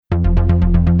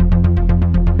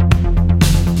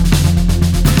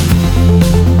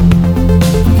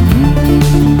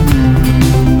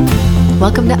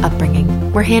welcome to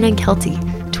Upbringing. We're Hannah and Kelty,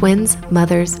 twins,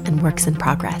 mothers, and works in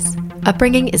progress.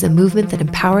 Upbringing is a movement that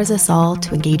empowers us all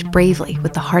to engage bravely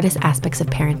with the hardest aspects of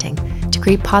parenting to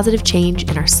create positive change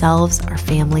in ourselves, our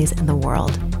families, and the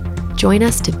world. Join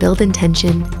us to build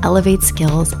intention, elevate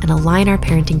skills, and align our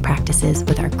parenting practices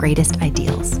with our greatest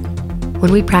ideals.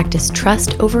 When we practice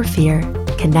trust over fear,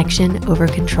 connection over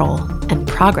control, and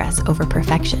progress over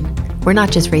perfection, we're not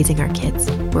just raising our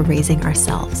kids, we're raising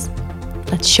ourselves.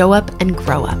 Let's show up and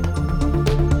grow up.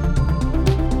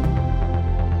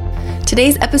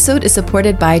 Today's episode is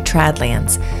supported by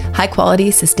Tradlands, high-quality,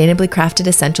 sustainably crafted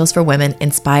essentials for women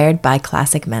inspired by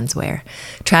classic menswear.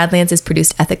 Tradlands is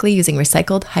produced ethically using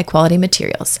recycled, high-quality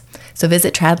materials. So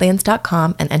visit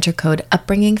tradlands.com and enter code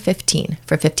UPBRINGING15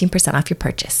 for 15% off your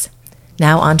purchase.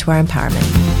 Now on to our empowerment.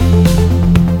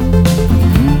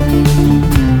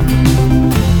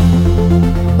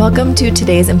 Welcome to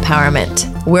today's empowerment.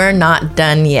 We're not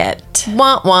done yet.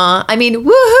 Wah wah. I mean,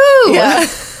 woohoo! Yeah.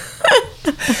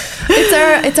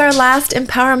 It's our last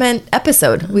empowerment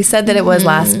episode. We said that it was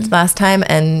last time,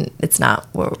 and it's not.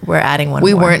 We're adding one more.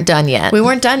 We weren't done yet. We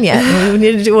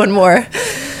need to do one more.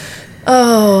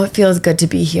 Oh, it feels good to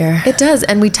be here. It does,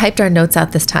 and we typed our notes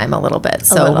out this time a little bit,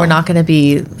 so we're not going to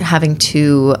be having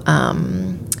to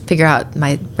figure out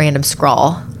my random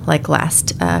scrawl like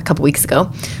last couple weeks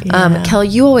ago. Yeah. Kel,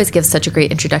 you always give such a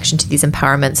great introduction to these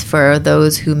empowerments for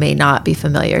those who may not be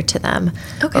familiar to them,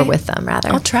 or with them, rather.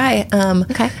 I'll try.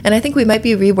 Okay. And I think we might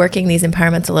be reworking these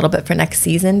empowerments a little bit for next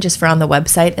season, just for on the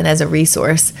website and as a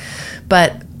resource.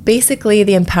 But basically,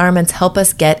 the empowerments help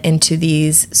us get into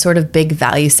these sort of big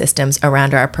value systems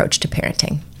around our approach to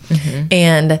parenting. Mm-hmm.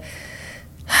 And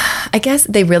I guess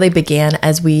they really began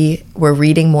as we were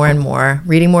reading more and more,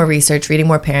 reading more research, reading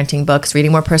more parenting books,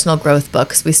 reading more personal growth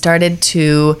books. We started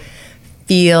to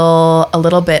feel a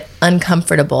little bit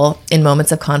uncomfortable in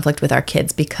moments of conflict with our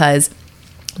kids because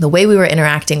the way we were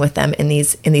interacting with them in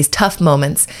these tough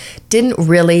moments didn't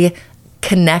really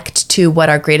connect to what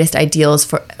our greatest ideals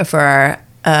for our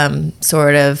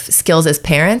sort of skills as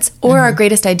parents, or our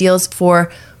greatest ideals for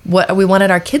what we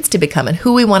wanted our kids to become and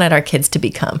who we wanted our kids to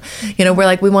become. You know, we're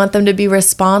like, we want them to be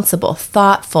responsible,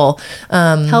 thoughtful,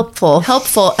 helpful,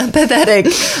 empathetic,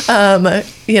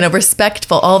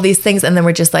 respectful, all these things. And then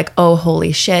we're just like, oh,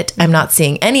 holy shit, I'm not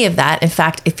seeing any of that. In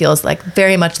fact, it feels like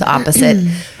very much the opposite.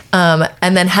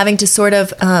 And then having to sort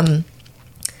of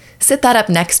sit that up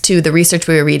next to the research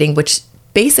we were reading, which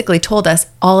basically told us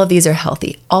all of these are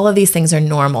healthy. All of these things are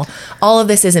normal. All of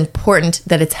this is important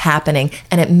that it's happening,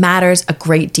 and it matters a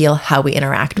great deal how we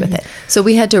interact with it. So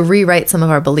we had to rewrite some of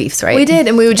our beliefs, right? We did,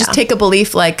 and we would just take a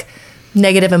belief like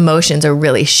negative emotions are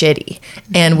really shitty.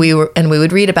 And we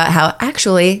would read about how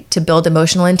actually to build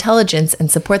emotional intelligence and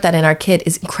support that in our kid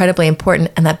is incredibly important,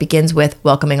 and that begins with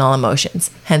welcoming all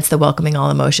emotions. Hence the welcoming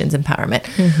all emotions empowerment.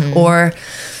 Mm-hmm. Or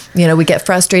we get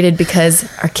frustrated because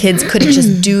our kids couldn't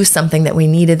just do something that we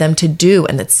needed them to do.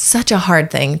 And it's such a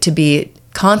hard thing to be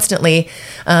constantly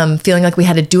feeling like we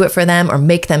had to do it for them or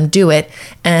make them do it.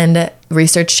 And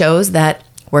research shows that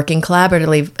working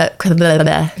collaboratively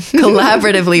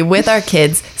with our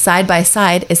kids side by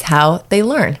side is how they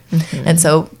learn. Mm-hmm. And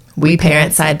so we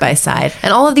parent side by side.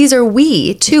 And all of these are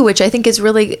we too, which I think is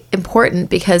really important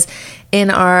because in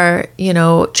our,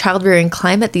 child rearing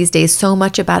climate these days, so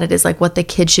much about it is like what the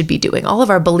kid should be doing. All of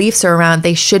our beliefs are around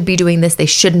they should be doing this, they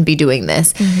shouldn't be doing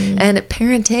this. Mm-hmm. And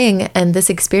parenting and this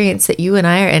experience that you and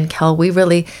I are in, Kel, we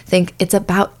really think it's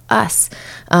about us.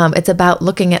 It's about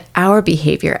looking at our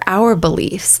behavior, our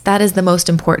beliefs. That is the most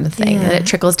important thing. And it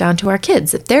trickles down to our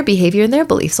kids, their behavior and their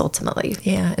beliefs ultimately.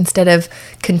 Yeah. Instead of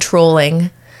controlling,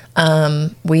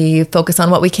 we focus on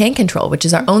what we can control, which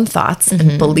is our own thoughts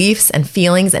and beliefs and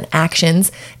feelings and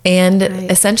actions. And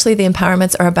essentially the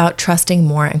empowerments are about trusting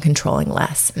more and controlling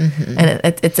less. Mm-hmm. And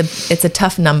it's a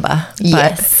tough number,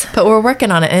 but we're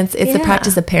working on it. And it's the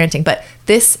practice of parenting. But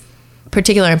this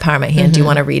particular empowerment, Hannah, do you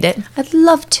want to read it? I'd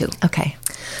love to. Okay.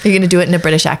 Are you going to do it in a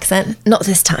British accent? Not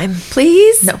this time.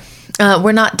 Please? No.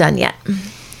 We're not done yet.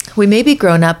 We may be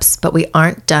grown-ups, but we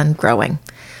aren't done growing.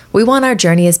 We want our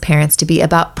journey as parents to be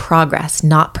about progress,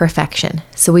 not perfection.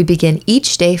 So we begin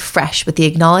each day fresh with the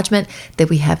acknowledgement that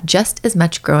we have just as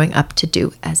much growing up to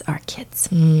do as our kids.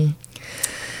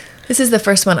 This is the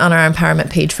first one on our empowerment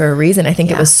page for a reason. I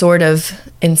think it was sort of,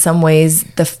 in some ways,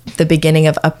 the beginning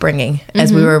of upbringing.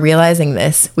 As we were realizing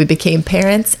this, we became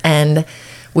parents and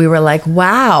we were like,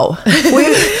 wow,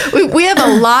 we have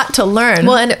a lot to learn.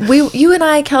 Well, and you and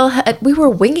I, Kel, we were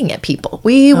winging at people.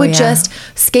 We would just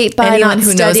skate by, anyone not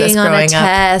who studying knows us on a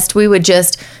test. Up. We would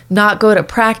just not go to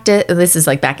practice. This is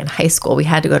like back in high school. We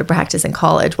had to go to practice in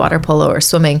college, water polo or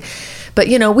swimming. But,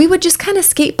 you know, we would just kind of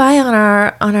skate by on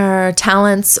our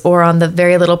talents or on the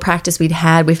very little practice we'd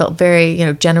had. We felt very, you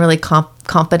know, generally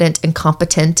competent and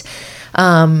competent.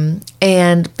 And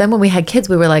then when we had kids,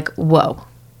 we were like, whoa,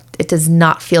 it does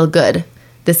not feel good.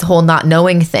 This whole not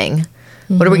knowing thing.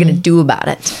 What are we going to do about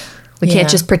it? We can't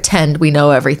just pretend we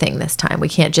know everything this time. We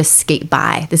can't just skate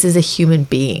by. This is a human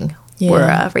being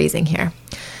we're raising here.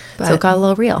 But so it got a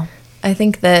little real. I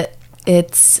think that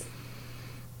it's,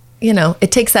 you know,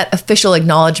 it takes that official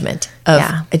acknowledgement of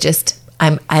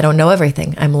I don't know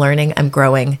everything. I'm learning, I'm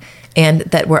growing, and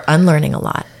that we're unlearning a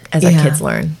lot as our kids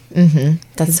learn.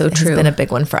 That's so true. It's been a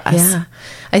big one for us. Yeah.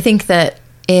 I think that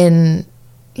in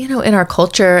our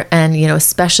culture and, you know,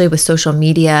 especially with social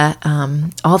media,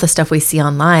 all the stuff we see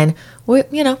online,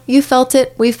 you felt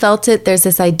it. We felt it. There's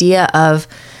this idea of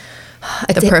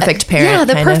the perfect parent. Yeah,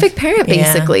 the perfect parent,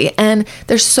 basically. Yeah. And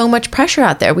there's so much pressure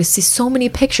out there. We see so many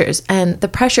pictures, and the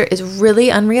pressure is really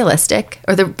unrealistic,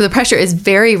 or the pressure is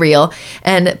very real,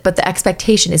 but the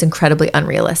expectation is incredibly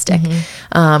unrealistic.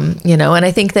 You know, and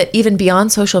I think that even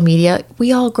beyond social media,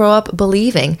 we all grow up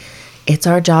believing it's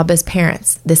our job as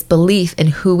parents. This belief in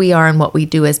who we are and what we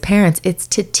do as parents, it's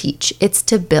to teach, it's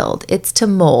to build, it's to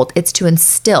mold, it's to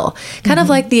instill. Kind of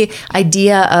like the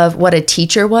idea of what a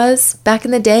teacher was back in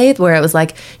the day, where it was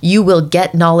like, you will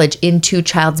get knowledge into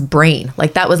child's brain.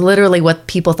 Like that was literally what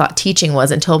people thought teaching was,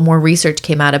 until more research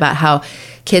came out about how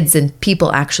kids and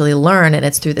people actually learn. And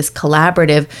it's through this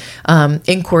collaborative,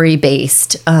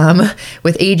 inquiry-based,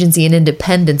 with agency and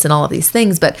independence and all of these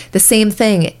things. But the same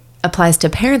thing applies to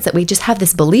parents, that we just have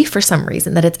this belief for some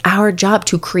reason that it's our job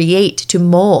to create, to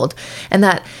mold. And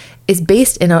that is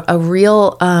based in a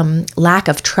real lack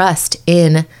of trust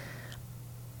in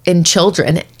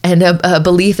children, and a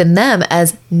belief in them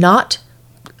as not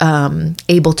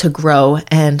able to grow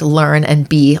and learn and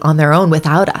be on their own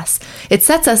without us. It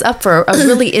sets us up for a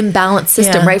really imbalanced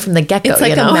system right from the get-go. It's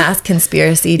like a mass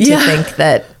conspiracy to think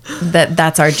that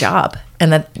that's our job,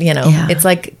 and that, you know, it's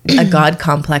like a God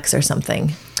complex or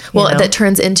something. Well, that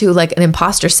turns into like an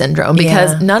imposter syndrome,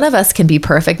 because none of us can be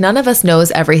perfect. None of us knows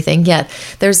everything yet.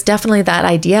 There's definitely that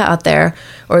idea out there,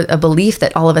 or a belief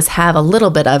that all of us have a little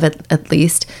bit of it, at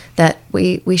least, that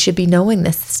we should be knowing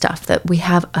this stuff, that we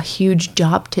have a huge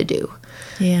job to do.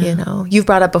 Yeah. You know, you've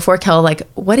brought up before, Kel, like,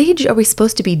 what age are we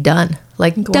supposed to be done?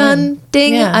 Like, done,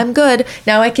 ding, I'm good.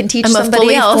 Now I can teach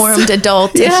somebody else. I'm a fully formed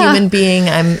adult, a human being.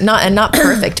 I'm not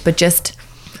perfect, but just,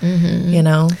 you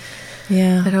know.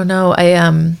 Yeah. I don't know.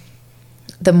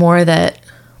 The more that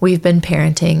we've been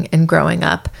parenting and growing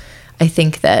up, I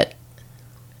think that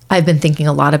I've been thinking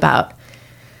a lot about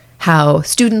how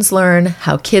students learn,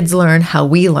 how kids learn, how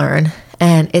we learn.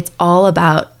 And it's all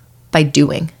about by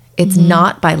doing. It's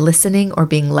not by listening or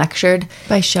being lectured.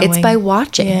 By showing. It's by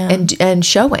watching and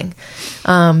showing.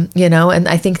 You know, and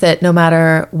I think that no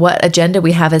matter what agenda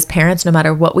we have as parents, no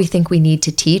matter what we think we need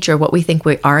to teach or what we think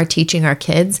we are teaching our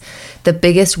kids, the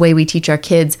biggest way we teach our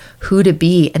kids who to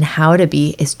be and how to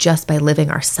be is just by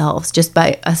living ourselves, just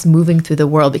by us moving through the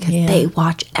world, because they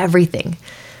watch everything.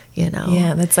 You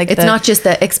know, that's like, it's not just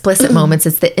the explicit moments,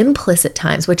 it's the implicit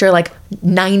times, which are like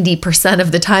 90%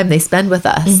 of the time they spend with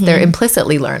us. They're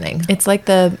implicitly learning. It's like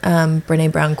the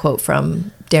Brene Brown quote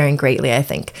from Daring Greatly, I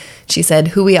think. She said,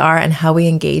 "Who we are and how we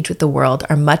engage with the world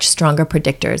are much stronger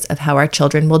predictors of how our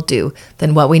children will do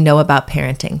than what we know about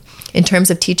parenting. In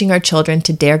terms of teaching our children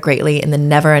to dare greatly in the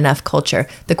never enough culture,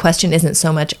 the question isn't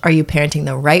so much, are you parenting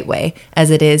the right way,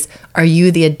 as it is, are you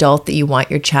the adult that you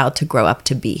want your child to grow up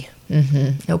to be?"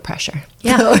 No pressure.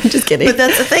 Yeah. No, I'm just kidding. But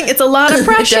that's the thing. It's a lot of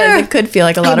pressure. It could feel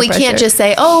like a lot of pressure. We can't just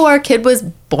say, oh, our kid was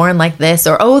born like this,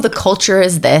 or, oh, the culture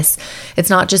is this. It's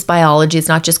not just biology. It's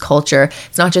not just culture.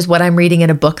 It's not just what I'm reading in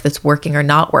a book that's working or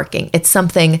not working. It's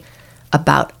something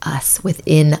about us,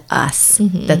 within us,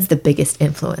 that's the biggest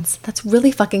influence. That's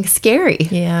really fucking scary.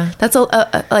 Yeah. That's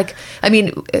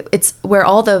it's where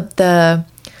all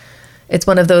it's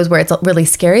one of those where it's really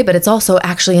scary, but it's also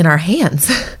actually in our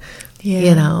hands.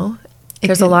 You know,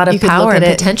 there's a lot of power and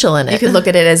potential in it. You could look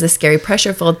at it as a scary,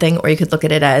 pressure-filled thing, or you could look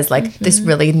at it as like this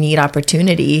really neat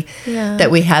opportunity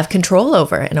that we have control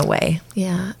over in a way.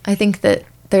 Yeah. I think that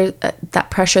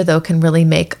that pressure, though, can really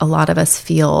make a lot of us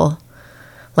feel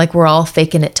like we're all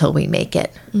faking it till we make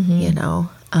it, you know?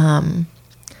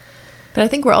 But I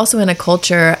think we're also in a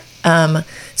culture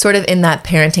sort of in that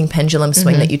parenting pendulum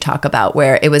swing that you talk about,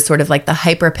 where it was sort of like the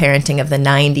hyper parenting of the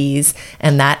 90s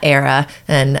and that era,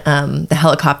 and the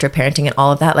helicopter parenting and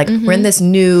all of that. Like we're in this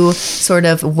new sort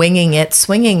of winging it,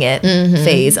 swinging it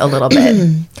phase a little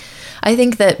bit. I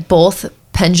think that both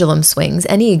pendulum swings,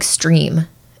 any extreme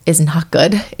is not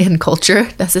good in culture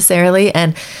necessarily.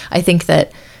 And I think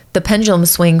that the pendulum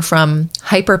swing from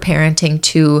hyper parenting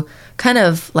to kind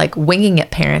of like winging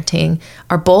it parenting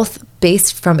are both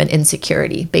based from an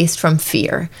insecurity, based from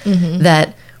fear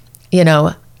that, you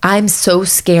know, I'm so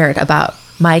scared about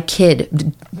my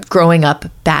kid growing up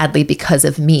badly because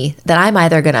of me that I'm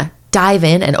either going to dive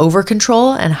in and over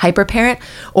control and hyper parent,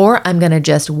 or I'm going to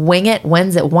just wing it.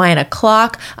 When's it wine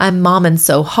o'clock? I'm momming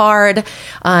so hard.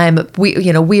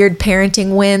 Weird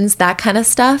parenting wins, that kind of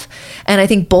stuff. And I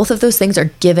think both of those things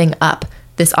are giving up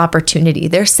this opportunity.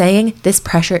 They're saying this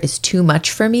pressure is too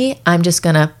much for me. I'm just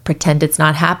going to pretend it's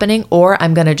not happening, or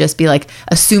I'm going to just be like,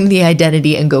 assume the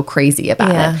identity and go crazy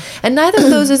about it. And neither of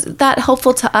those is that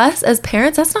helpful to us as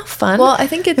parents. That's not fun. Well, I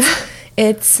think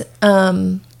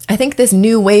I think this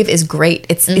new wave is great.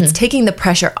 It's taking the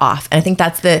pressure off. And I think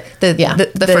that's the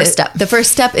first step. The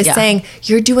first step is saying,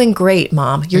 you're doing great,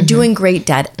 Mom. You're doing great,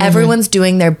 Dad. Everyone's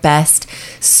doing their best.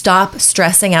 Stop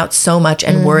stressing out so much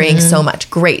and worrying so much.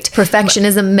 Great.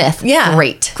 Perfectionism myth. Yeah.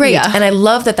 Great. Yeah. And I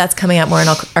love that that's coming out more in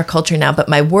our culture now. But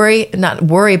my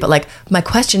my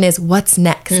question is, what's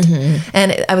next?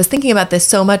 And I was thinking about this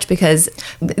so much because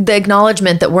the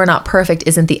acknowledgement that we're not perfect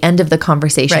isn't the end of the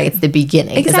conversation. Right. It's the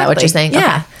beginning. Exactly. Is that what you're saying?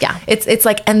 Yeah. Okay. Yeah. It's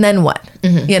like, and then what?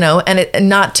 You know, and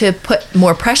not to put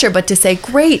more pressure, but to say,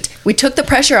 great, we took the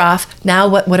pressure off. Now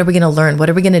what are we going to learn? What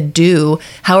are we going to do?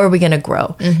 How are we going to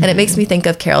grow? And it makes me think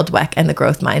of Carol Dweck and the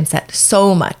growth mindset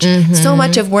so much. So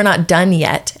much of We're Not Done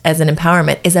Yet as an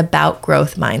empowerment is about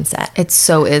growth mindset. It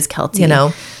so is, Kelty. You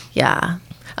know? Yeah.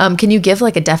 Can you give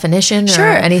like a definition or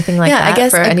anything like that I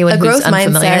guess for anyone who's growth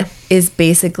unfamiliar? mindset is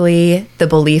basically the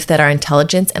belief that our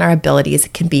intelligence and our abilities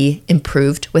can be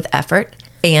improved with effort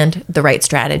and the right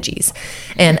strategies.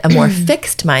 And a more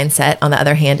fixed mindset, on the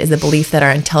other hand, is the belief that our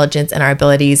intelligence and our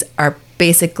abilities are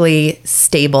basically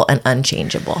stable and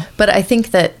unchangeable. But I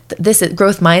think that this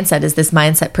growth mindset is this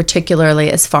mindset, particularly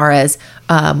as far as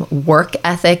work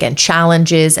ethic and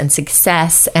challenges and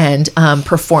success and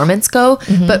performance go.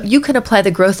 But you can apply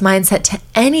the growth mindset to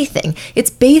anything.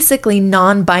 It's basically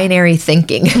non-binary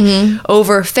thinking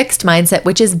over fixed mindset,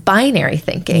 which is binary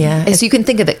thinking. Yeah. So you can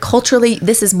think of it culturally.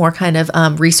 This is more kind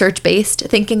of research-based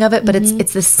thinking of it, but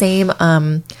it's the same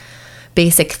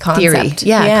basic concept.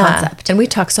 Theory. Concept. And we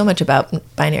talk so much about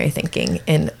binary thinking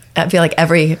in, I feel like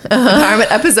every empowerment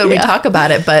episode we talk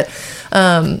about it. But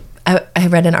I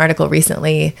read an article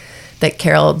recently that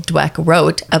Carol Dweck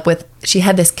wrote up with, she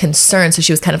had this concern. So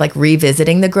she was kind of like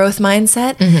revisiting the growth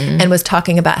mindset and was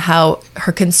talking about how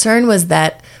her concern was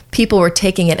that people were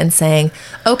taking it and saying,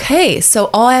 okay, so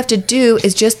all I have to do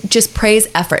is just praise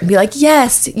effort and be like,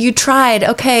 yes, you tried.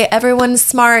 Okay, everyone's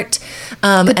smart.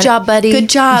 Good job, buddy. Good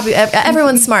job.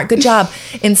 Everyone's smart. Good job.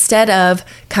 Instead of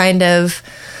kind of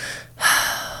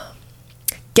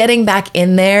getting back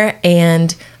in there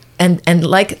and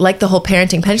like the whole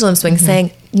parenting pendulum swing,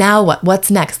 saying, now what?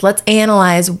 What's next? Let's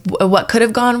analyze what could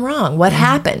have gone wrong. What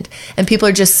happened? And people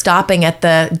are just stopping at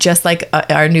just like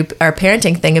our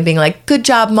parenting thing and being like, good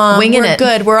job, Mom. Winging We're it.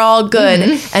 good. We're all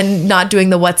good. And not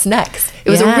doing the what's next. It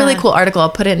was a really cool article. I'll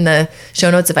put it in the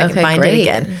show notes if I can find it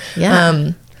again.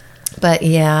 Yeah. But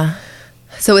yeah.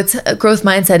 So it's growth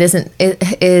mindset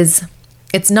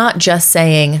it's not just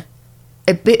saying,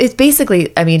 it's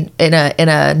basically, I mean, in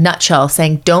a nutshell,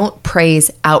 saying don't praise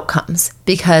outcomes,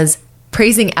 because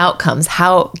praising outcomes,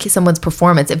 how someone's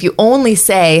performance, if you only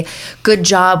say good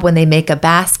job when they make a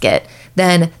basket,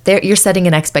 then you're setting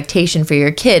an expectation for your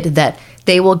kid that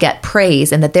they will get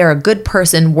praise and that they're a good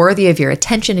person worthy of your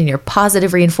attention and your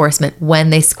positive reinforcement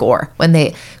when they score, when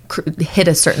they hit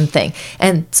a certain thing.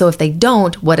 And so if they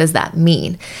don't, what does that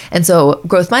mean? And so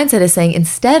growth mindset is saying,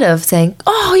 instead of saying,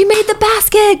 oh, you made the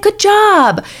basket, good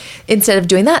job, instead of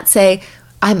doing that, say,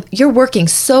 you're working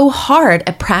so hard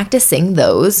at practicing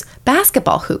those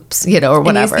basketball hoops, or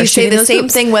whatever. You say the same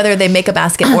thing whether they make a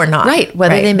basket or not. Right,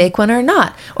 whether they make one or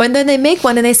not. And then they make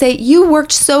one and they say, you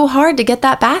worked so hard to get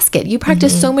that basket. You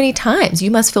practiced so many times.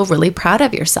 You must feel really proud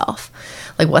of yourself.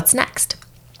 Like, what's next?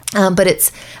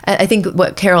 But I think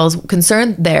what Carol's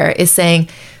concern there is saying,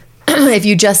 if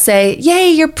you just say, yay,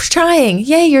 you're trying,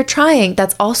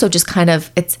 that's also just kind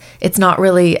of, it's not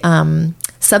really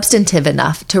substantive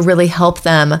enough to really help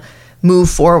them move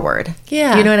forward.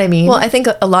 Yeah. You know what I mean? Well, I think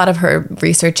a lot of her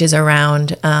research is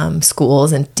around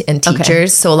schools and teachers. Okay.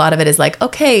 So a lot of it is like,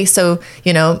 okay, so,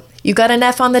 you got an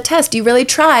F on the test. You really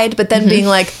tried, but then being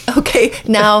like, okay,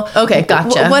 now, okay,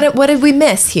 gotcha. What did we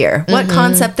miss here? What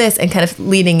concept this? And kind of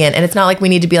leading in. And it's not like we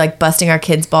need to be like busting our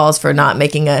kids' balls for not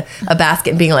making a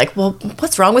basket and being like, well,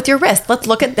 what's wrong with your wrist? Let's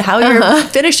look at how you're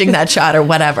finishing that shot or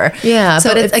whatever. Yeah.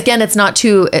 So but it's not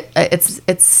too,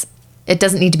 it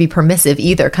doesn't need to be permissive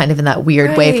either, kind of in that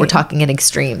weird way if we're Right. talking in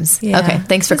extremes. Yeah. Okay,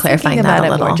 thanks for Just clarifying thinking that about a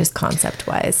it little. more just concept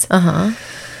wise.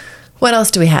 What else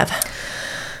do we have?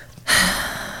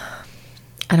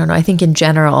 I don't know. I think in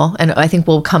general, and I think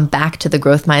we'll come back to the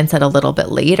growth mindset a little bit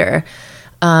later.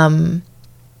 But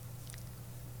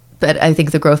I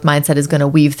think the growth mindset is going to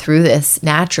weave through this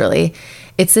naturally.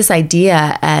 It's this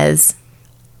idea as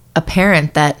a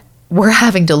parent that we're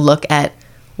having to look at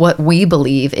what we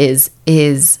believe is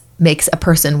makes a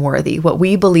person worthy, what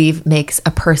we believe makes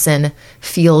a person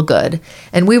feel good.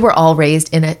 And we were all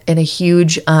raised in a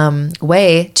huge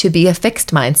way to be a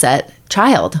fixed mindset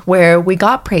child where we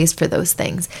got praised for those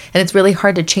things. And it's really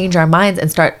hard to change our minds and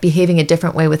start behaving a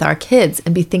different way with our kids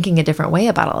and be thinking a different way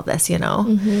about all this, you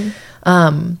know?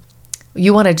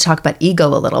 You wanted to talk about ego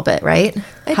a little bit, right?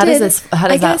 How does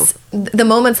the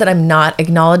moments that I'm not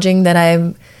acknowledging that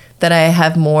I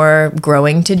have more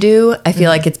growing to do, I feel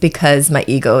like it's because my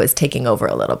ego is taking over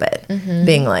a little bit.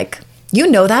 Being like, you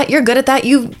know that, you're good at that,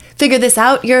 you figure this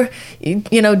out,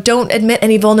 don't admit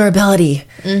any vulnerability,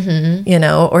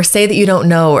 or say that you don't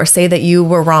know, or say that you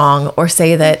were wrong, or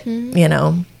say that,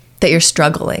 that you're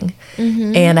struggling.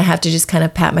 And I have to just kind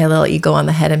of pat my little ego on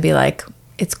the head and be like,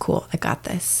 it's cool, I got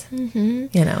this,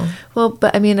 Well,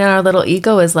 but I mean, our little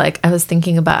ego is like, I was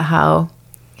thinking about how,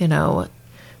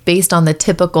 based on the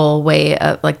typical way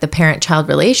of like the parent-child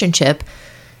relationship,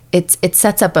 it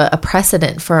sets up a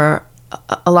precedent for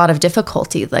a lot of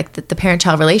difficulty. Like the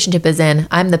parent-child relationship is in,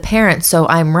 I'm the parent, so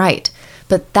I'm right.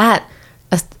 But that,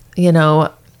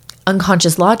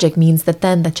 unconscious logic means that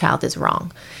then the child is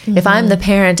wrong. If I'm the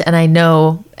parent and I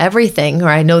know everything or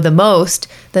I know the most,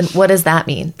 then what does that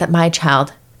mean? That my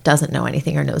child doesn't know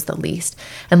anything or knows the least.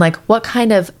 And like, what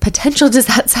kind of potential does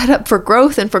that set up for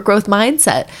growth and for growth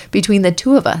mindset between the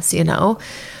two of us,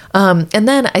 And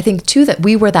then I think too, that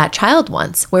we were that child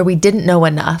once where we didn't know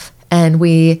enough and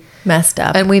we messed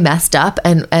up and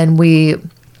we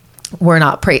were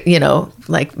not,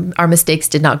 like our mistakes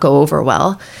did not go over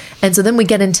well. And so then we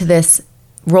get into this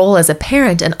role as a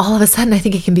parent, and all of a sudden I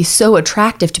think it can be so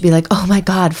attractive to be like, oh my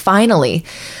God, finally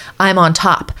I'm on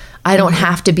top. I don't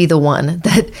have to be the one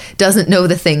that doesn't know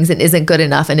the things and isn't good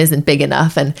enough and isn't big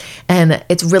enough. And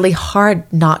it's really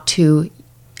hard not to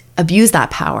abuse that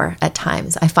power at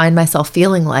times. I find myself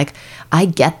feeling like I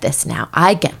get this now.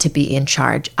 I get to be in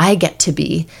charge. I get to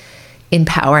be in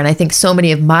power. And I think so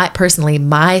many of my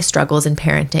struggles in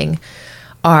parenting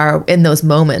are in those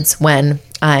moments when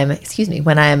I'm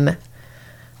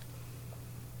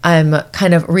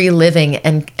kind of reliving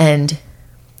and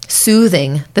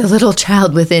soothing the little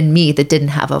child within me that didn't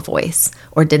have a voice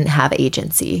or didn't have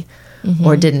agency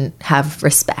or didn't have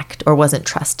respect or wasn't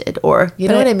trusted, or you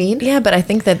know what I mean? Yeah, but I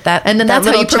think that and then that that's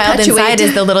how you child perpetuate inside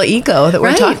is the little ego that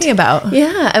we're talking about.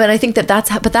 Yeah, I mean, I think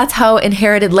that's how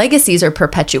inherited legacies are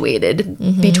perpetuated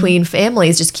between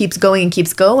families. Just keeps going and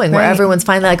keeps going, where everyone's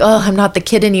finally like, oh, I'm not the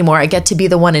kid anymore. I get to be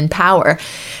the one in power.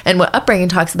 And what upbringing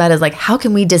talks about is like, how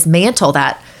can we dismantle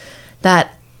that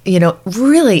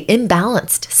really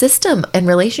imbalanced system and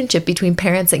relationship between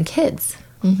parents and kids,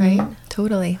 right?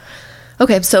 Totally.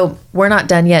 Okay, so we're not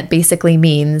done yet basically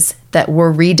means that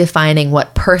we're redefining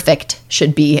what perfect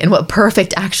should be and what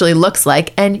perfect actually looks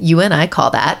like. And you and I call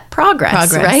that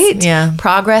progress. Right? Yeah.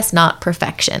 Progress, not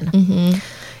perfection.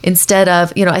 Instead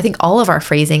of, I think all of our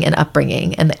phrasing and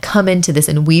upbringing and that come into this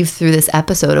and weave through this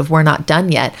episode of We're Not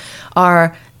Done Yet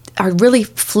are really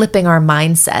flipping our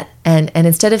mindset. And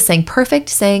instead of saying perfect,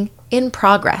 saying in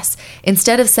progress.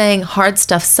 Instead of saying hard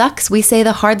stuff sucks, we say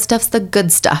the hard stuff's the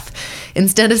good stuff.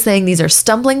 Instead of saying these are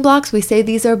stumbling blocks, we say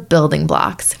these are building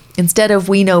blocks. Instead of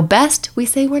we know best, we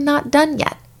say we're not done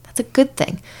yet. That's a good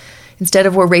thing. Instead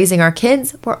of we're raising our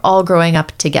kids, we're all growing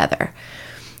up together.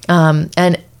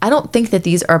 And I don't think that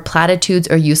these are platitudes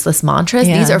or useless mantras.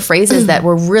 Yeah. These are phrases that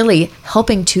were really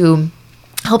helping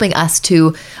us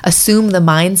to assume the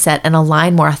mindset and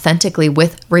align more authentically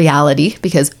with reality,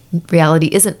 because reality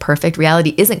isn't perfect.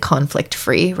 Reality isn't conflict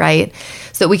free, right?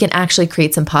 So that we can actually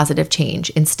create some positive change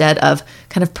instead of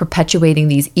kind of perpetuating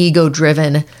these ego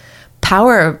driven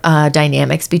power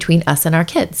dynamics between us and our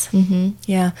kids.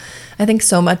 Yeah. I think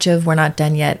so much of We're Not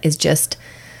Done Yet is just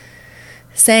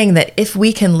saying that if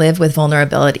we can live with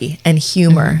vulnerability and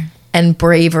humor and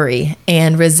bravery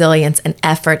and resilience and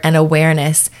effort and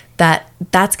awareness,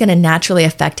 that's going to naturally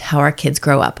affect how our kids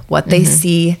grow up, what they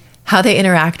see, how they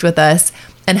interact with us,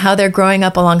 and how they're growing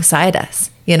up alongside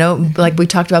us. Like we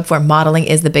talked about before, modeling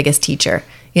is the biggest teacher,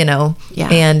 Yeah.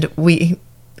 And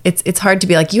it's hard to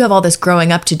be like, you have all this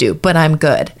growing up to do, but I'm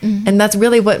good. And that's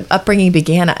really what upbringing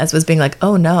began as, was being like,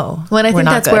 oh no, Well, I think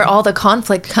that's where all the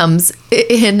conflict comes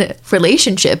in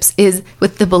relationships, is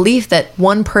with the belief that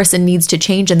one person needs to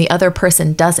change and the other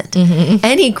person doesn't.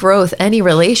 Any growth, any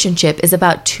relationship is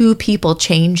about two people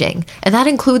changing. And that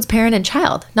includes parent and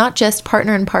child, not just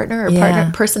partner and partner, or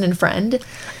partner, person and friend.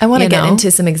 I want to get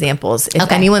into some examples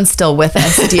if anyone's still with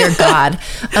us, dear God.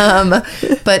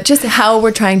 But just how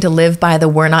we're trying to live by the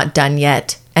we're not done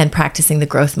yet, and practicing the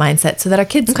growth mindset so that our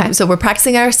kids, so we're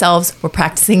practicing it ourselves, we're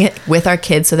practicing it with our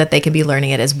kids so that they can be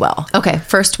learning it as well. Okay,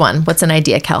 first one. What's an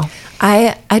idea, Kel?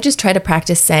 I just try to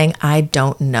practice saying, I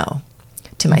don't know.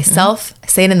 To myself, I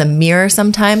say it in the mirror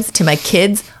sometimes, to my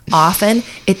kids often.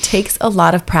 It takes a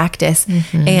lot of practice.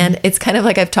 And it's kind of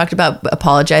like I've talked about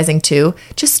apologizing too.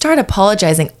 Just start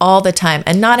apologizing all the time,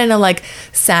 and not in a like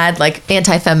sad, like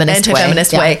Anti-feminist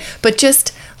way. But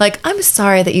just like, I'm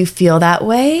sorry that you feel that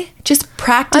way. Just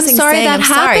practicing saying, I'm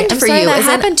sorry for you. That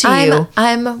happened to you.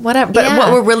 I'm whatever. But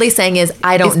what we're really saying is,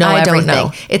 I don't know everything.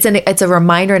 Don't know. It's a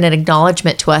reminder and an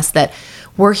acknowledgement to us that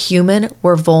we're human,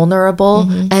 we're vulnerable,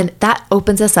 and that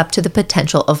opens us up to the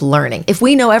potential of learning. If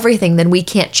we know everything, then we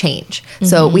can't change.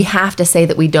 So we have to say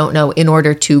that we don't know in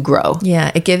order to grow.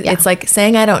 Yeah, it's like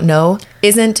saying I don't know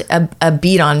isn't a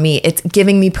beat on me. It's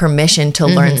giving me permission to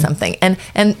learn something. And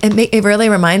it really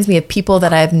reminds me of people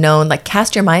that I've known. Like,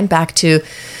 cast your mind back to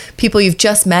people you've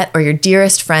just met or your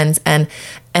dearest friends, and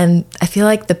I feel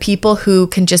like the people who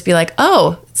can just be like,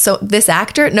 oh, so this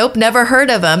actor, nope, never heard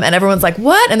of him, and everyone's like,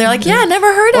 what? And they're like, yeah, never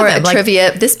heard of him. Or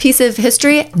trivia, this piece of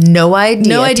history, no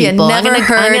idea. People. Never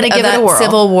heard I'm gonna of give that it a whirl.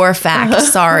 Civil War fact.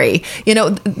 Sorry,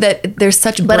 that there's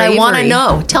such bravery. But I want to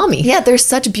know. Tell me. Yeah, there's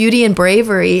such beauty and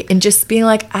bravery in just being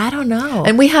like, I don't know.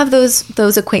 And we have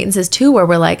those acquaintances too, where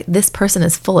we're like, this person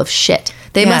is full of shit.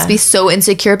 They must be so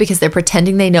insecure because they're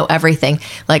pretending they know everything.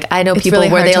 Like, I know people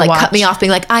really where they like watch. cut me off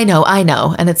being like, I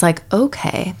know. And it's like,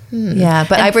 okay. Yeah,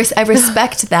 but I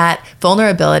respect that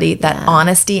vulnerability, that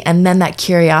honesty, and then that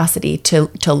curiosity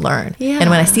to learn. Yeah. And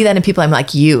when I see that in people, I'm like,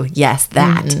 yes,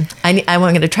 that. I'm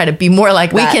going to try to be more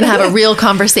like We that. can have a real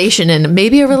conversation and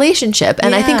maybe a relationship.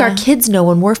 And I think our kids know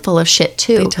when we're full of shit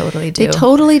too. They totally do. They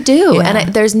totally do. Yeah.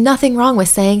 And there's nothing wrong with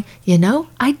saying,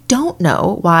 I don't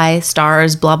know why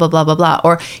stars, blah, blah, blah, blah, blah.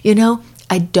 Or,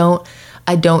 I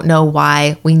don't know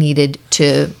why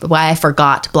I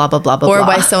forgot, blah, blah, blah, blah, or blah.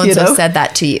 why so-and-so said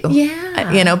that to you.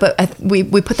 Yeah. But we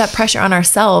put that pressure on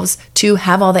ourselves to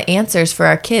have all the answers for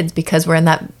our kids, because we're in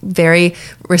that very,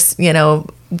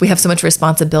 we have so much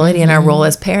responsibility in our role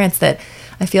as parents that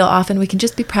I feel often we can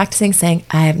just be practicing saying,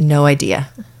 I have no idea.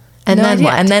 And then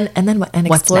what? And then what? And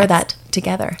What's explore next? that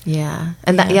together. Yeah.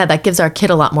 And that gives our kid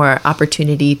a lot more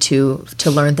opportunity to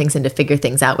learn things and to figure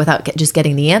things out without just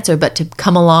getting the answer, but to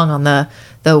come along on the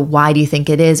why do you think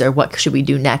it is, or what should we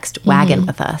do next wagon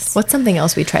with us. What's something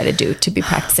else we try to do to be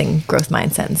practicing growth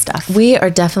mindset and stuff? We are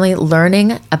definitely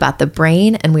learning about the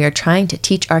brain, and we are trying to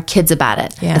teach our kids about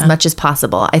it as much as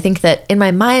possible. I think that in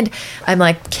my mind, I'm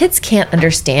like, kids can't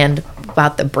understand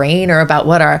about the brain or about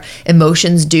what our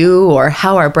emotions do or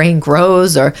how our brain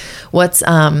grows or what's,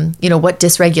 what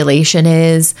dysregulation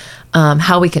is,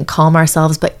 how we can calm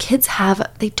ourselves. But kids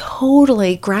they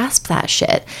totally grasp that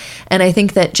shit. And I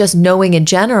think that just knowing in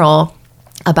general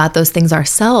about those things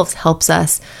ourselves helps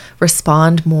us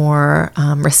respond more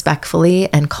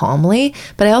respectfully and calmly.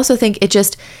 But I also think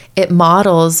it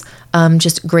models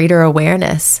just greater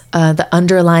awareness, the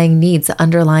underlying needs, the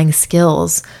underlying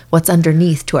skills, what's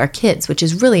underneath to our kids, which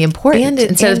is really important,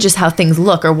 instead of just how things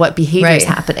look or what behavior is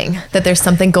happening. That there's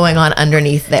something going on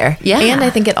underneath there. Yeah. And I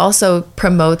think it also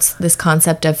promotes this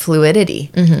concept of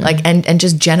fluidity, and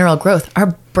just general growth.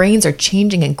 Our brains are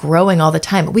changing and growing all the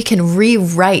time. We can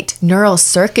rewrite neural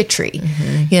circuitry.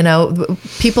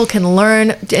 People can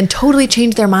learn and totally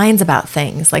change their minds about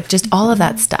things, like just all of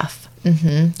that stuff.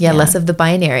 Yeah, less of the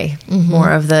binary,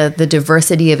 more of the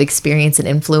diversity of experience and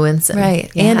influence.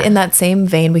 And in that same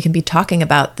vein, we can be talking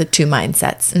about the two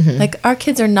mindsets. Like, our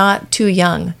kids are not too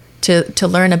young to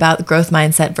learn about growth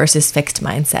mindset versus fixed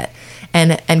mindset,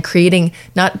 and creating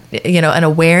an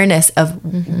awareness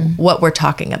of what we're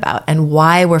talking about and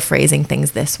why we're phrasing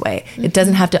things this way. It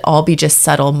doesn't have to all be just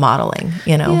subtle modeling,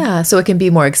 Yeah, so it can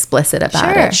be more explicit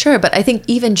about it. Sure, but I think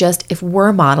even just if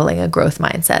we're modeling a growth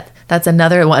mindset, that's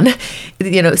another one,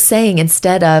 saying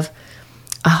instead of,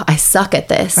 oh, I suck at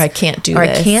this. Or I can't do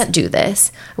this. I can't do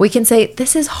this. We can say,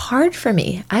 this is hard for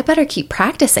me. I better keep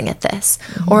practicing at this.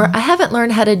 Or I haven't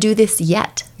learned how to do this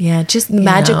yet. Yeah, just the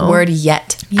magic word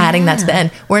yet. adding that to the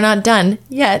end. We're not done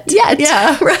yet.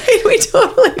 Yeah, right. We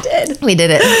totally did. We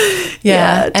did it.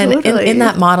 Yeah. And totally. in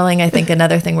that modeling, I think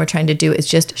another thing we're trying to do is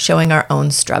just showing our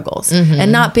own struggles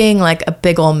and not being like a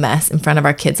big old mess in front of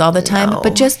our kids all the time,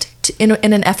 but just in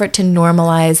an effort to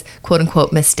normalize quote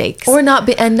unquote mistakes. Or not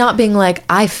being like,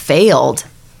 I failed.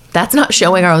 That's not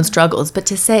showing our own struggles, but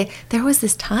to say, there was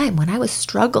this time when I was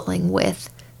struggling with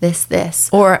this.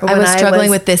 Or I was struggling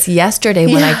with this yesterday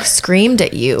when I screamed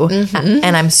at you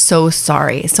and I'm so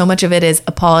sorry. So much of it is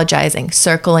apologizing,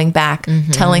 circling back,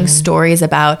 telling stories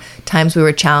about times we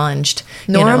were challenged.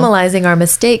 Normalizing our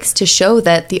mistakes to show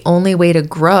that the only way to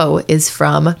grow is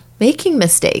from making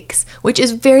mistakes, which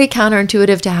is very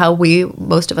counterintuitive to how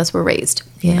most of us were raised.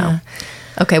 You know?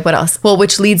 Okay, what else? Well,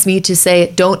 which leads me to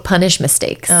say, don't punish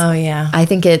mistakes. Oh, yeah. I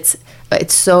think it's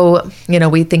so,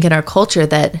 we think in our culture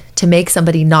that to make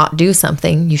somebody not do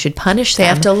something, you should punish them. They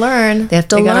have to learn. They have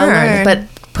to learn. But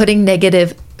putting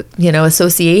negative,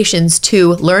 associations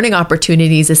to learning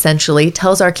opportunities essentially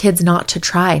tells our kids not to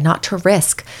try, not to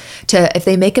risk, if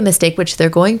they make a mistake, which they're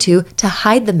going to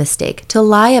hide the mistake, to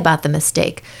lie about the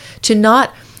mistake, to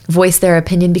not voice their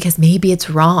opinion because maybe it's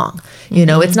wrong.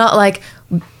 It's not like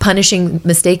punishing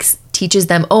mistakes teaches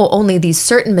them, only these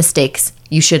certain mistakes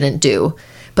you shouldn't do.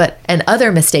 And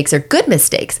other mistakes are good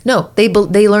mistakes. No, they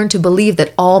learn to believe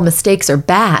that all mistakes are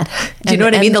bad. Do you know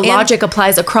what I mean? The logic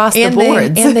applies across the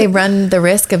boards. And they run the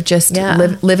risk of just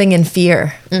living in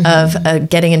fear of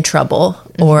getting in trouble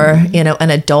or, an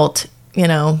adult,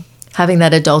 having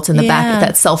that adult in the back,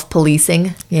 that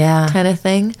self-policing kind of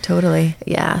thing. Totally.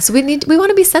 Yeah. So we want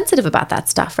to be sensitive about that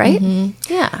stuff, right?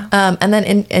 Yeah. And then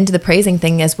into the praising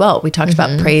thing as well. We talked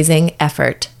about praising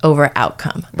effort over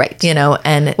outcome. Right.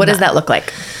 And what does that look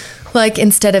like? Like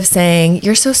instead of saying,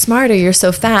 you're so smart or you're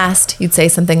so fast, you'd say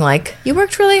something like, you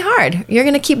worked really hard. You're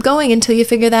going to keep going until you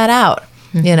figure that out.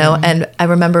 And I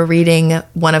remember reading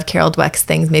one of Carol Dweck's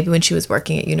things, maybe when she was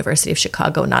working at University of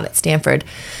Chicago, not at Stanford,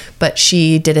 but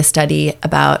she did a study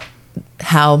about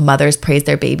how mothers praise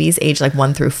their babies age like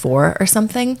 1 through 4 or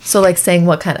something. So like saying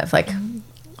what kind of like,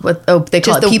 they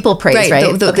call it people praise,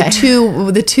 right?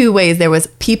 The two ways there was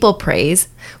people praise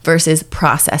versus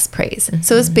process praise.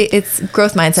 So it's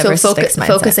growth mindset versus fixed mindset.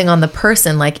 Focusing on the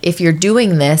person, like if you're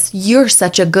doing this, you're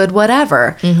such a good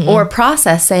whatever. Or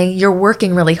process saying you're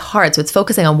working really hard. So it's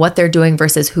focusing on what they're doing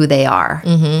versus who they are.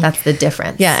 That's the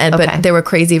difference. Yeah, but there were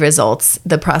crazy results.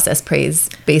 The process praise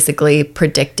basically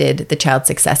predicted the child's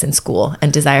success in school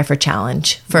and desire for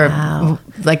challenge for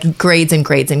like grades and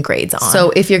grades and grades on.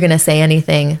 So if you're going to say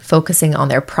anything, focusing on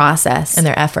their process and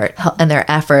their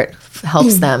effort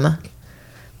helps them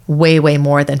way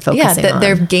more than focusing on.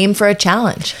 They're game for a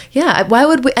challenge. Yeah. Why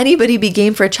would anybody be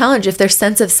game for a challenge if their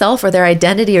sense of self or their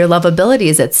identity or lovability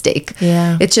is at stake?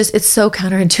 Yeah. It's so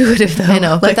counterintuitive though. I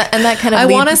know. Like, that kind of I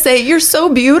want to say, you're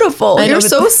so beautiful. You're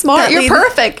so smart. You're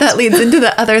perfect. That leads into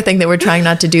the other thing that we're trying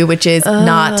not to do, which is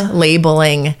not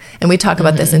labeling. And we talk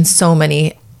about this in so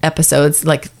many episodes,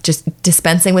 like just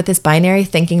dispensing with this binary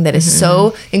thinking that is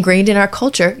so ingrained in our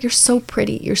culture. You're so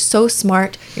pretty, you're so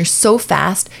smart, you're so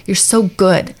fast, you're so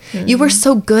good. You were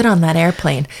so good on that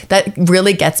airplane. That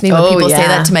really gets me when people say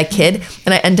that to my kid,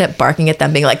 and I end up barking at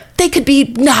them being like, they could be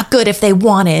not good if they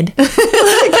wanted. Like,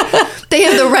 they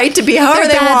have the right to be however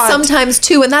they want sometimes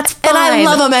too, and that's fine. And I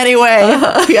love them anyway.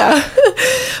 Yeah.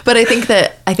 But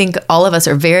I think all of us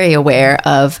are very aware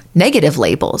of negative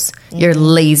labels. You're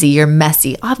lazy, you're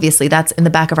messy. Obviously, that's in the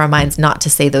back of our minds not to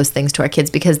say those things to our kids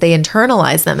because they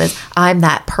internalize them as I'm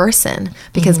that person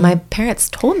because my parents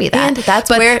told me that.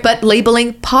 And but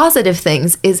labeling positive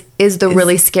things is the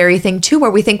really scary thing too,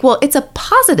 where we think, well, it's a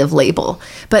positive label,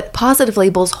 but positive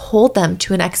labels hold them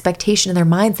to an expectation in their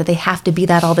minds that they have to be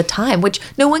that all the time, which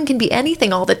no one can be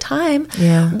anything all the time.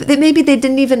 Yeah. Maybe they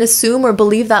didn't even assume or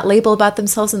believe that label about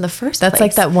themselves in the first place. That's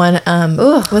like that one,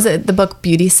 was it the book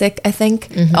Beauty Sick, I think?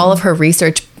 All of her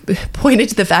research pointed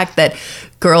to the fact that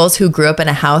girls who grew up in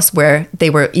a house where they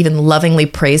were even lovingly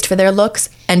praised for their looks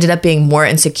ended up being more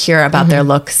insecure about their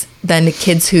looks than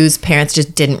kids whose parents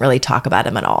just didn't really talk about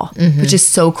them at all, which is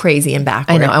so crazy and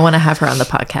backward. I know. I want to have her on the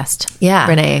podcast. Yeah.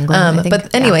 Renee England.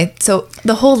 But anyway, so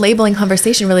the whole labeling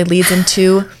conversation really leads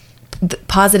into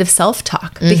positive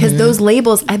self-talk because those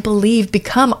labels, I believe,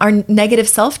 become our negative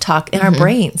self-talk in our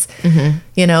brains.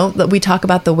 You know, that we talk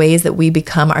about the ways that we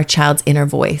become our child's inner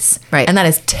voice. Right. And that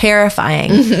is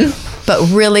terrifying,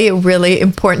 but really, really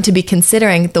important to be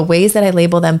considering. The ways that I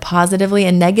label them positively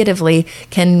and negatively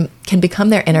can become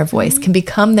their inner voice, can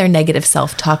become their negative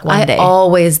self-talk one day. I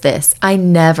always this. I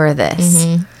never this.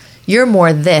 You're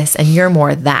more this and you're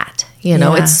more that. You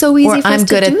know, Yeah. it's so easy Or for us I'm to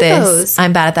good do at this. those.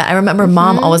 I'm bad at that. I remember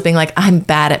mom always being like, I'm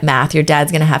bad at math. Your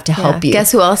dad's going to have to help you.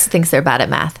 Guess who else thinks they're bad at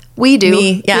math? We do.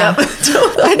 Me. Yeah. Yep.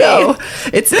 I know.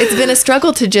 It's been a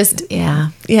struggle to just, Yeah.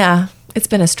 it's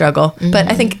been a struggle. But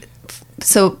I think,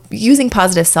 so using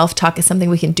positive self-talk is something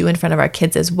we can do in front of our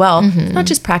kids as well. Not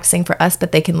just practicing for us,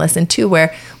 but they can listen too, where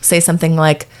we'll say something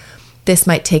like, this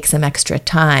might take some extra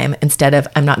time, instead of,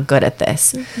 I'm not good at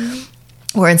this.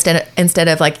 Or instead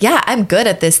of like, yeah, I'm good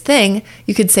at this thing,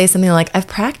 you could say something like, I've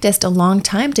practiced a long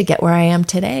time to get where I am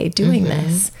today doing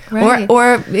this. Right.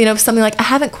 Or, you know, something like, I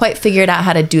haven't quite figured out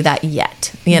how to do that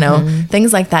yet. You know,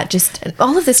 things like that. Just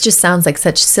All of this just sounds like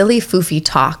such silly, foofy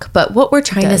talk. But what we're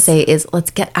trying to does. say is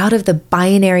let's get out of the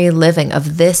binary living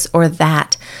of this or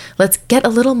that. Let's get a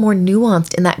little more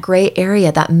nuanced in that gray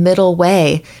area, that middle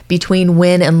way between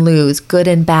win and lose, good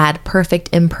and bad, perfect,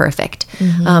 imperfect.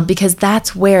 Because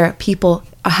that's where people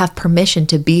have permission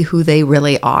to be who they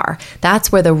really are.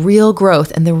 That's where the real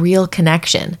growth and the real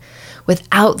connection,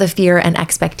 without the fear and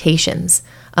expectations,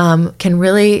 can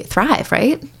really thrive,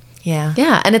 right? yeah.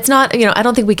 Yeah. And it's not, you know, I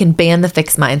don't think we can ban the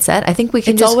fixed mindset. I think we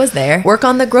can It's just always there. work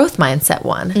on the growth mindset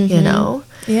one, you know?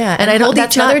 Yeah, And I don't, hold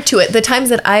that's each other not, to it. The times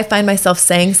that I find myself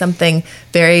saying something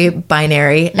very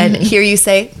binary, and hear you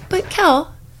say, "But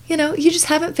Kel, you know, you just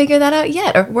haven't figured that out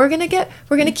yet," or we're gonna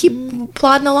keep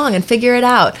plodding along and figure it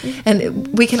out,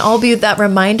 and we can all be that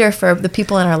reminder for the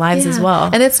people in our lives as Yeah. well.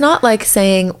 And it's not like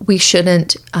saying we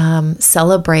shouldn't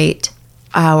celebrate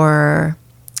our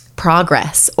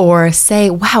progress or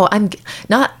say, wow, I'm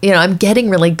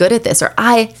getting really good at this, or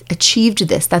I achieved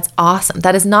this. That's awesome.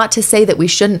 That is not to say that we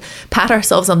shouldn't pat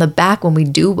ourselves on the back when we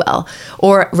do well,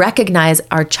 or recognize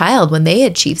our child when they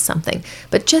achieve something,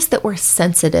 but just that we're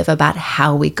sensitive about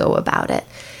how we go about it.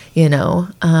 You know,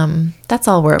 that's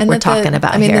all we're that talking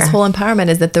about. I mean, here. this whole empowerment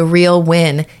is that the real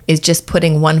win is just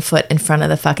putting one foot in front of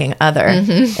the fucking other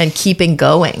and keeping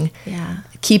going. Yeah.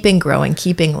 Keeping growing,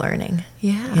 keeping learning.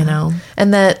 Yeah. You know?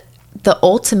 And that the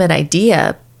ultimate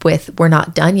idea with we're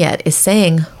not done yet is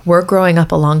saying we're growing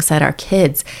up alongside our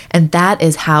kids. And that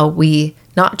is how we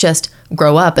not just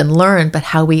grow up and learn, but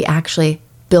how we actually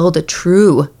build a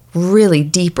true, really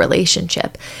deep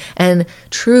relationship. And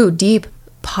true, deep,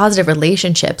 positive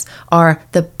relationships are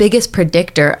the biggest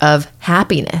predictor of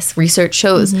happiness. Research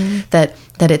shows that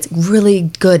it's really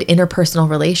good interpersonal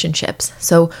relationships.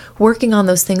 So working on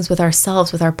those things with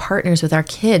ourselves, with our partners, with our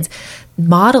kids,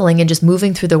 modeling and just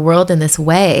moving through the world in this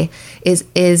way is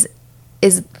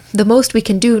the most we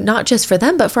can do, not just for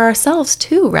them, but for ourselves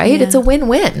too, right? Yeah. It's a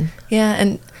win-win. Yeah,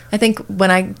 and I think when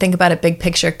I think about it big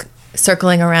picture,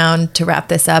 circling around to wrap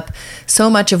this up, so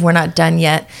much of We're Not Done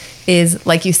Yet is,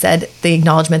 like you said, the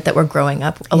acknowledgement that we're growing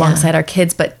up alongside our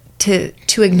kids. But to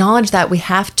acknowledge that, we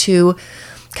have to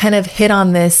kind of hit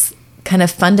on this kind of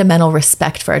fundamental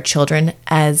respect for our children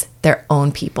as their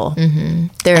own people.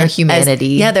 Their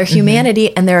humanity. Their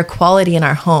humanity and their equality in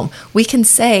our home. We can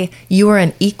say, you are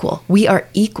an equal. We are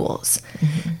equals.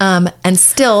 And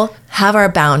still have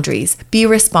our boundaries, be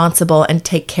responsible and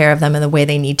take care of them in the way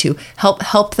they need to.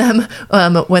 Help them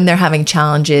when they're having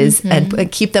challenges and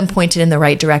keep them pointed in the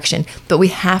right direction. But we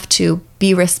have to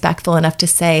be respectful enough to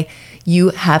say, you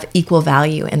have equal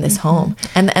value in this home.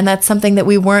 And that's something that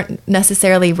we weren't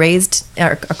necessarily raised,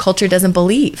 our culture doesn't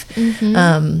believe.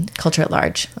 Culture at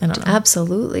large, I don't know.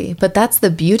 Absolutely. But that's the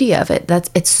beauty of it.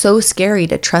 It's so scary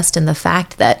to trust in the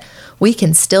fact that we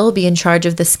can still be in charge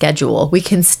of the schedule. We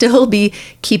can still be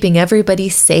keeping everybody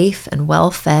safe and well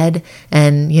fed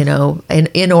and, you know,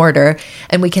 in order.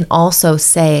 And we can also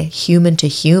say human to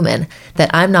human that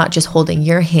I'm not just holding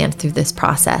your hand through this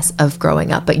process of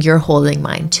growing up, but you're holding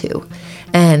mine too.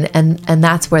 And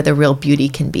that's where the real beauty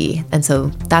can be. And so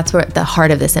that's where the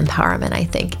heart of this empowerment, I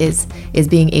think, is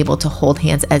being able to hold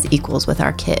hands as equals with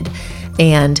our kid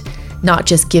and not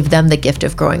just give them the gift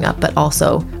of growing up, but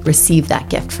also receive that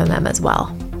gift from them as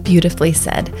well. Beautifully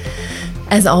said.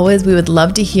 As always, we would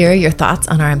love to hear your thoughts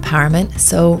on our empowerment.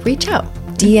 So reach out,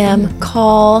 DM,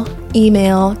 call,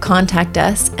 email, contact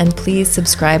us, and please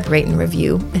subscribe, rate, and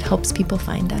review. It helps people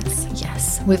find us.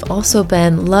 Yes. We've also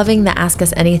been loving the Ask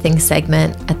Us Anything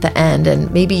segment at the end,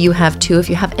 and maybe you have too. If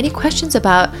you have any questions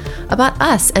about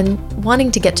us and wanting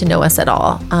to get to know us at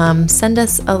all, send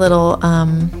us a little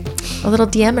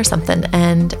DM or something,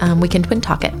 and we can twin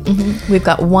talk it. We've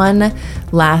got one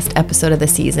last episode of the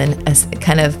season, a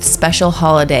kind of special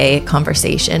holiday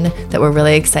conversation that we're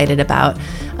really excited about.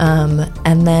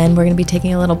 And then we're going to be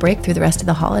taking a little break through the rest of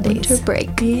the holidays. Winter break.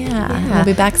 Yeah. We'll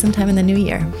be back sometime in the new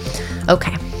year.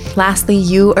 Okay. Lastly,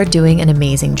 you are doing an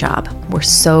amazing job. We're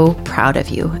so proud of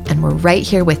you, and we're right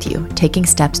here with you, taking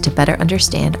steps to better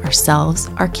understand ourselves,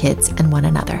 our kids, and one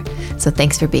another. So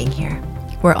thanks for being here.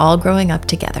 We're all growing up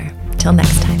together. Till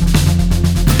next time.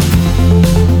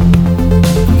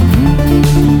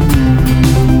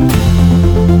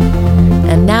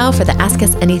 And now for the Ask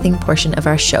Us Anything portion of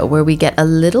our show, where we get a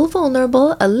little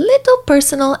vulnerable, a little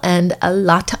personal, and a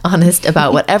lot honest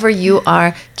about whatever you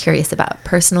are curious about,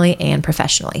 personally and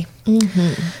professionally.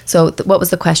 So what was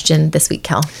the question this week,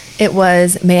 Kel? It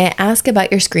was, may I ask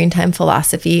about your screen time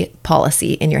philosophy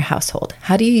policy in your household?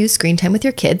 How do you use screen time with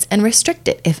your kids and restrict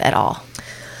it, if at all?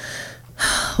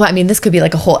 Well, I mean, this could be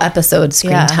like a whole episode,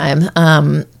 screen time.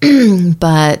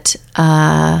 But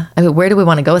I mean, where do we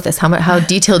want to go with this? How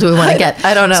detailed do we want to get?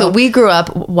 I don't know. So we grew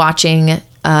up watching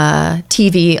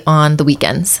TV on the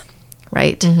weekends,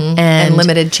 right? And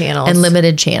limited channels. And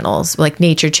limited channels, like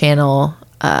Nature Channel,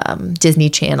 Disney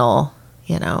Channel,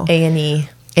 A&E.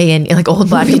 Like old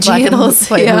black channels,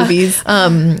 white movies.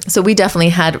 So we definitely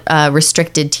had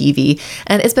restricted TV,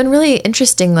 and it's been really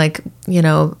interesting.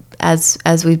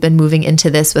 As we've been moving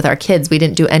into this with our kids, we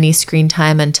didn't do any screen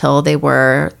time until they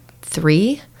were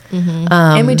 3.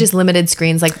 And we just limited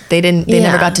screens. Like they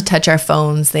never got to touch our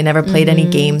phones. They never played any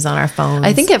games on our phones.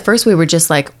 I think at first we were just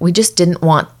like, we just didn't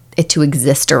want it to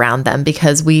exist around them,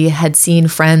 because we had seen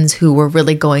friends who were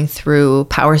really going through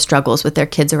power struggles with their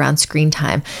kids around screen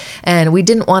time. And we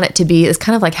didn't want it to be, it's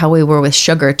kind of like how we were with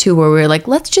sugar too, where we were like,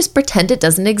 let's just pretend it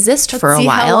doesn't exist for a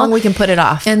while. See how long we can put it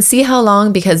off. And see how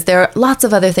long, because there are lots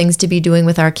of other things to be doing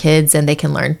with our kids, and they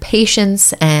can learn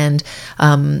patience and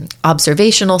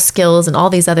observational skills and all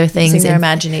these other things. Using their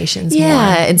imaginations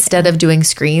more. Instead of doing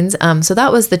screens. So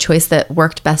that was the choice that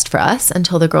worked best for us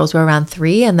until the girls were around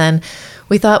 3. And then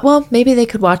we thought, well, maybe they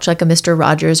could watch like a Mr.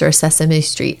 Rogers or a Sesame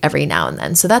Street every now and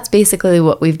then. So that's basically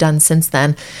what we've done since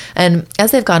then. And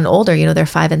as they've gotten older, they're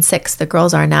 5 and 6, the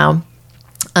girls are now.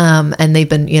 And they've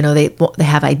been, they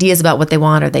have ideas about what they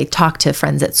want, or they talk to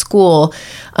friends at school.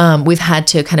 We've had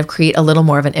to kind of create a little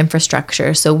more of an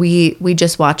infrastructure. So we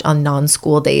just watch on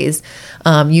non-school days,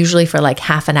 usually for like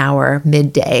half an hour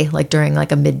midday, like during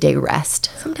like a midday rest.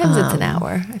 Sometimes it's an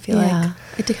hour, I feel like.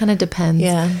 It kind of depends.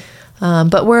 Yeah.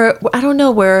 But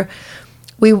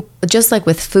we just like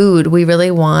with food, we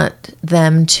really want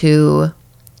them to,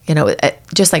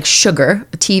 just like sugar,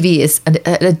 TV is an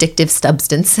addictive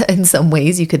substance in some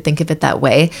ways. You could think of it that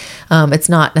way. It's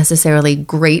not necessarily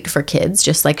great for kids,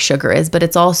 just like sugar is, but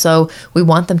it's also, we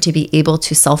want them to be able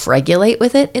to self-regulate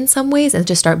with it in some ways, and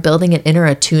just start building an inner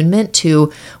attunement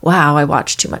to, wow, I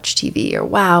watched too much TV, or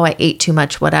wow, I ate too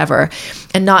much, whatever,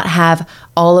 and not have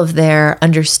all of their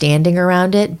understanding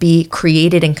around it be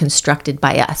created and constructed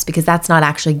by us, because that's not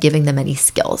actually giving them any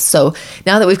skills. So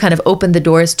now that we've kind of opened the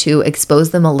doors to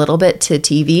expose them a little bit to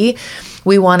TV,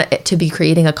 we want it to be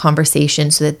creating a conversation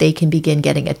so that they can begin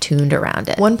getting attuned around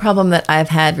it. One problem that I've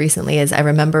had recently is I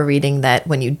remember reading that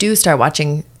when you do start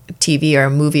watching TV or a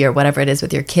movie or whatever it is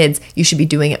with your kids, you should be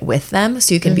doing it with them,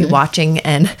 so you can be watching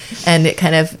and it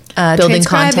kind of building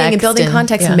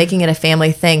context and making it a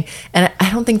family thing. And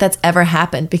I don't think that's ever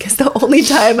happened, because the only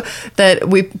time that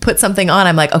we put something on,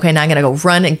 I'm like, okay, now I'm gonna go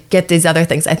run and get these other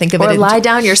things. I think of it lie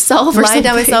down yourself, or lie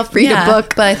down myself, read a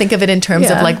book. But I think of it in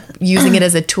terms of like using it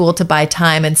as a tool to buy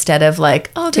time, instead of like,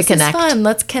 oh, this is fun,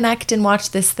 let's connect and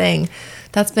watch this thing.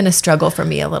 That's been a struggle for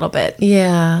me a little bit.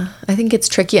 Yeah, I think it's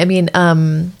tricky. I mean,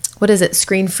 what is it?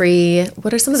 Screen Free.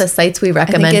 What are some of the sites we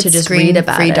recommend to just read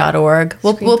about it? Screenfree.org.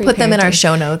 We'll put them in our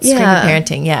show notes. Yeah. Screen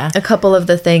Free Parenting. Yeah. A couple of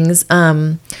the things. I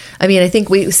mean, I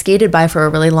think we skated by for a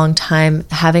really long time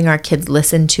having our kids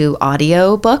listen to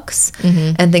audio books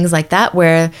and things like that,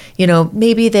 where,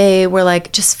 maybe they were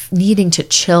like just needing to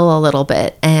chill a little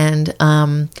bit, and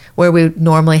where we would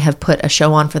normally have put a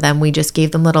show on for them, we just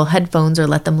gave them little headphones or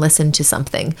let them listen to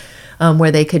something where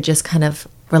they could just kind of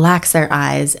relax their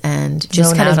eyes and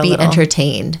just kind of be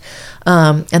entertained.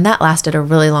 And that lasted a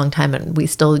really long time, and we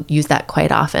still use that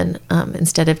quite often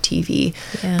instead of TV.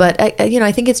 Yeah. But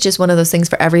I think it's just one of those things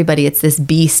for everybody. It's this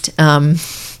beast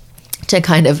to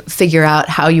kind of figure out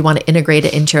how you want to integrate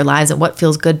it into your lives, and what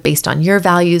feels good based on your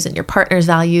values and your partner's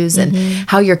values, and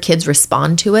how your kids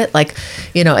respond to it. Like,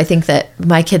 I think that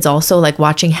my kids also like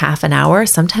watching half an hour.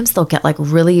 Sometimes they'll get like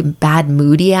really bad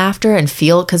moody after and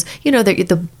feel, because,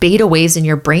 the beta waves in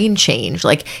your brain change.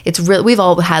 Like it's really, we've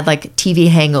all had like TV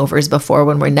hangovers before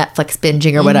when we're Netflix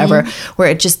binging or whatever, where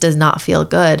it just does not feel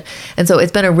good. And so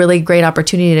it's been a really great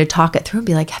opportunity to talk it through and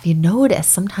be like, have you noticed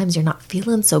sometimes you're not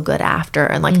feeling so good after?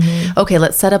 And like, okay,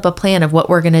 let's set up a plan of what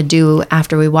we're going to do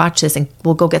after we watch this, and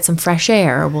we'll go get some fresh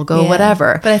air, or we'll go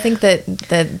whatever. But I think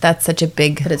that's such a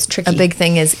big, but it's tricky. A big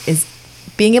thing is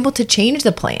being able to change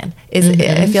the plan is,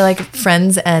 I feel like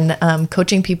friends and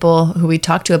coaching people who we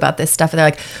talk to about this stuff, they're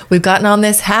like, we've gotten on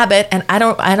this habit and I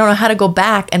don't know how to go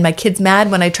back. And my kid's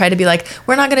mad when I try to be like,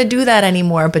 we're not going to do that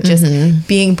anymore. But just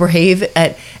being brave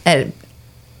at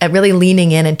really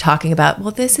leaning in and talking about, well,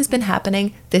 this has been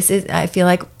happening. I feel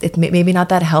like it's maybe not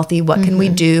that healthy. What can we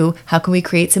do? How can we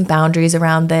create some boundaries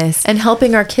around this? And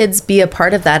helping our kids be a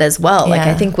part of that as well. Like,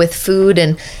 I think with food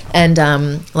and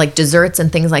like desserts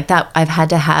and things like that, I've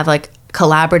had to have like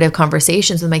collaborative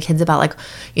conversations with my kids about like,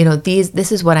 you know,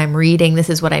 this is what I'm reading, this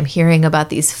is what I'm hearing about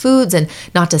these foods, and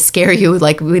not to scare you.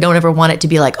 Like, we don't ever want it to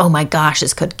be like, oh my gosh,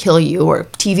 this could kill you, or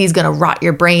TV's gonna rot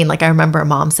your brain. Like, I remember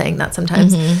mom saying that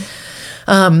sometimes.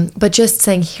 But just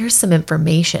saying, here's some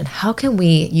information. How can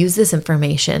we use this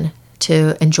information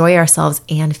to enjoy ourselves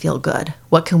and feel good?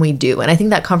 What can we do? And I think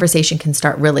that conversation can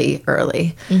start really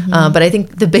early. But I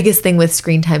think the biggest thing with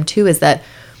screen time too is that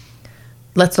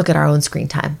let's look at our own screen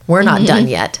time. We're not done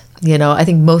yet. You know, I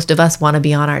think most of us want to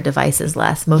be on our devices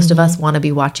less. Most of us want to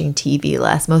be watching TV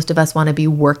less. Most of us want to be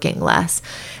working less.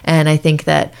 And I think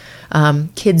that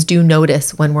kids do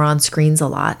notice when we're on screens a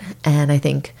lot. And I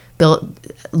think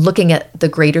looking at the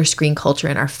greater screen culture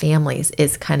in our families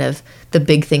is kind of the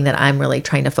big thing that I'm really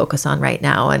trying to focus on right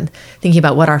now, and thinking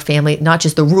about what our family, not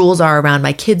just the rules are around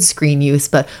my kids' screen use,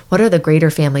 but what are the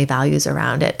greater family values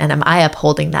around it? And am I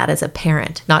upholding that as a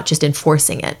parent, not just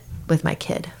enforcing it with my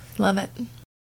kid? Love it.